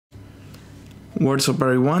What's up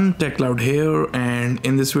everyone, TechCloud here, and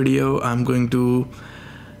in this video I'm going to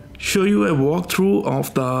show you a walkthrough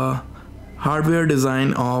of the hardware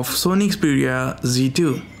design of Sony Xperia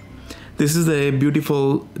Z2. This is a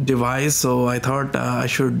beautiful device, so I thought I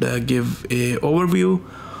should give a overview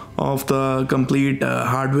of the complete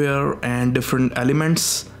hardware and different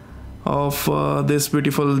elements of this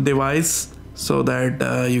beautiful device so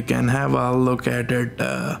that you can have a look at it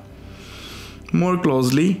more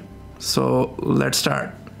closely. So let's start.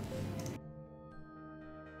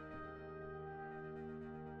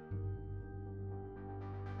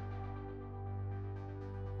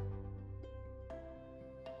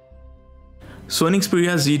 Sony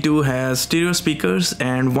Xperia Z2 has stereo speakers,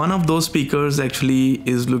 and one of those speakers actually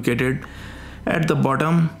is located at the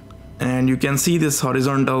bottom, and you can see this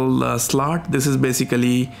horizontal slot. This is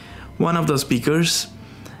basically one of the speakers,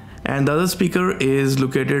 and the other speaker is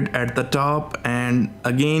located at the top, and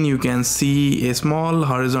again you can see a small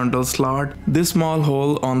horizontal slot. This small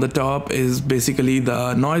hole on the top is basically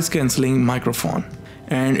the noise cancelling microphone,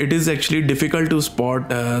 and it is actually difficult to spot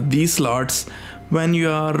these slots when you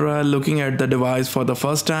are looking at the device for the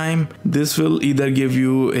first time. This will either give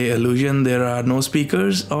you an illusion there are no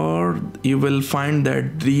speakers, or you will find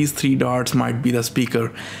that these three dots might be the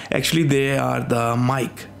speaker. Actually they are the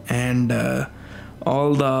mic, and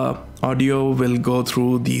all the audio will go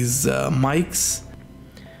through these mics.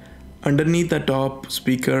 Underneath the top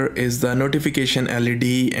speaker is the notification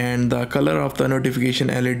LED, and the color of the notification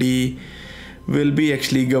LED will be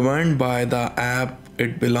actually governed by the app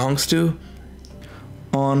it belongs to.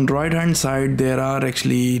 On right hand side there are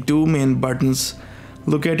actually two main buttons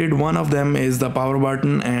located. One of them is the power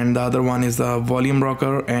button and the other one is the volume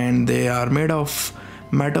rocker, and they are made of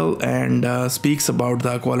metal and speaks about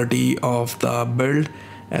the quality of the build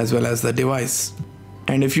as well as the device.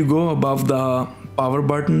 And if you go above the power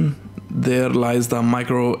button, there lies the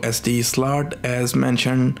micro SD slot as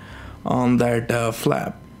mentioned on that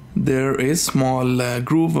flap. There is small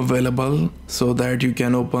groove available so that you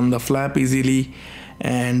can open the flap easily,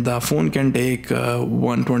 and the phone can take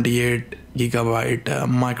 128 gigabyte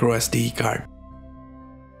micro SD card.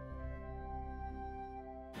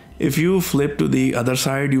 If you flip to the other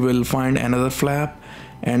side, you will find another flap,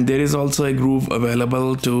 and there is also a groove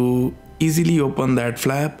available to easily open that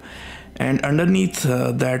flap. And underneath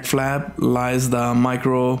that flap lies the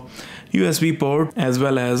micro USB port as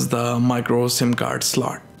well as the micro SIM card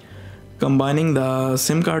slot. Combining the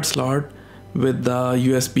SIM card slot with the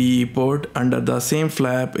USB port under the same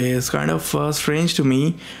flap is kind of strange to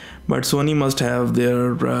me, but Sony must have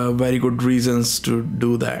their very good reasons to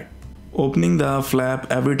do that. Opening the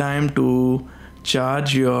flap every time to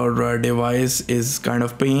charge your device is kind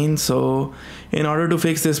of pain, so in order to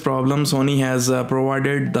fix this problem, Sony has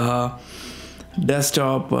provided the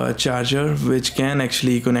desktop charger, which can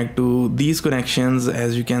actually connect to these connections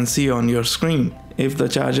as you can see on your screen. If the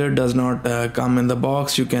charger does not come in the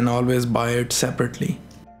box, you can always buy it separately.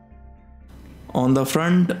 On the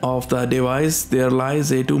front of the device there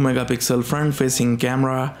lies a 2 megapixel front facing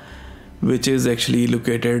camera, which is actually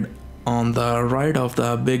located on the right of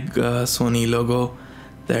the big Sony logo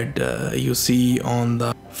that you see on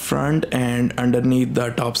the front and underneath the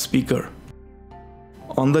top speaker.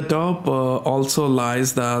 On the top also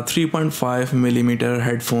lies the 3.5mm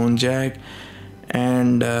headphone jack,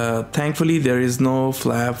 and thankfully there is no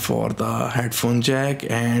flap for the headphone jack,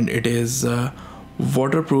 and it is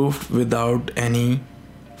waterproof without any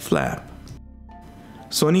flap.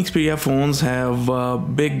 Sony Xperia phones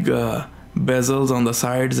have big bezels on the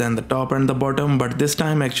sides and the top and the bottom, but this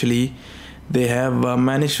time actually they have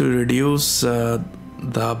managed to reduce the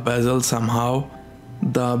bezel somehow.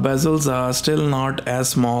 The bezels are still not as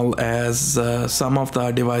small as some of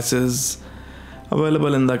the devices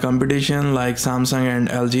available in the competition like Samsung and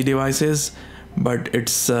LG devices, but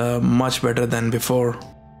it's much better than before.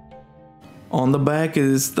 On the back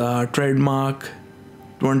is the trademark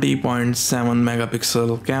 20.7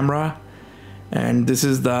 megapixel camera, and this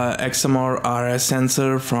is the XMR RS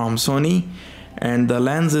sensor from Sony, and the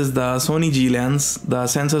lens is the Sony G lens. The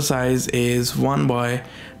sensor size is 1 by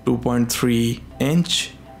 2.3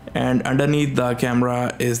 inch, and underneath the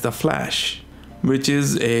camera is the flash, which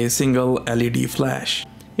is a single LED flash.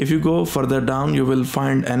 If you go further down you will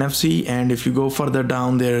find NFC, and if you go further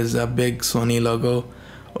down there is a big Sony logo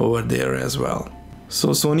over there as well.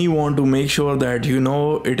 So Sony want to make sure that you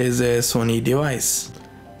know it is a Sony device.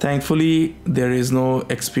 Thankfully there is no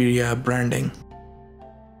Xperia branding.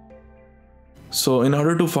 So in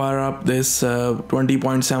order to fire up this 20.7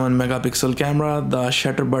 megapixel camera, the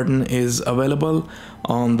shutter button is available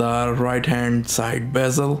on the right hand side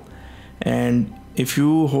bezel, and if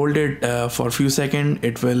you hold it for a few seconds,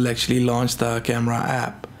 it will actually launch the camera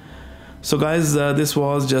app. So guys, this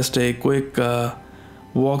was just a quick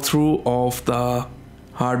walkthrough of the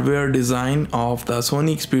hardware design of the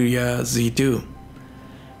Sony Xperia Z2.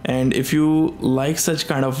 And if you like such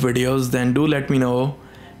kind of videos, then do let me know,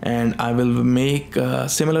 and I will make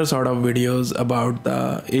similar sort of videos about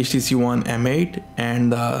the HTC One M8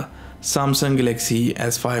 and the Samsung Galaxy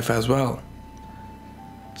S5 as well.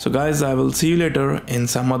 So guys, I will see you later in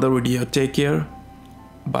some other video. Take care.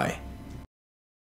 Bye.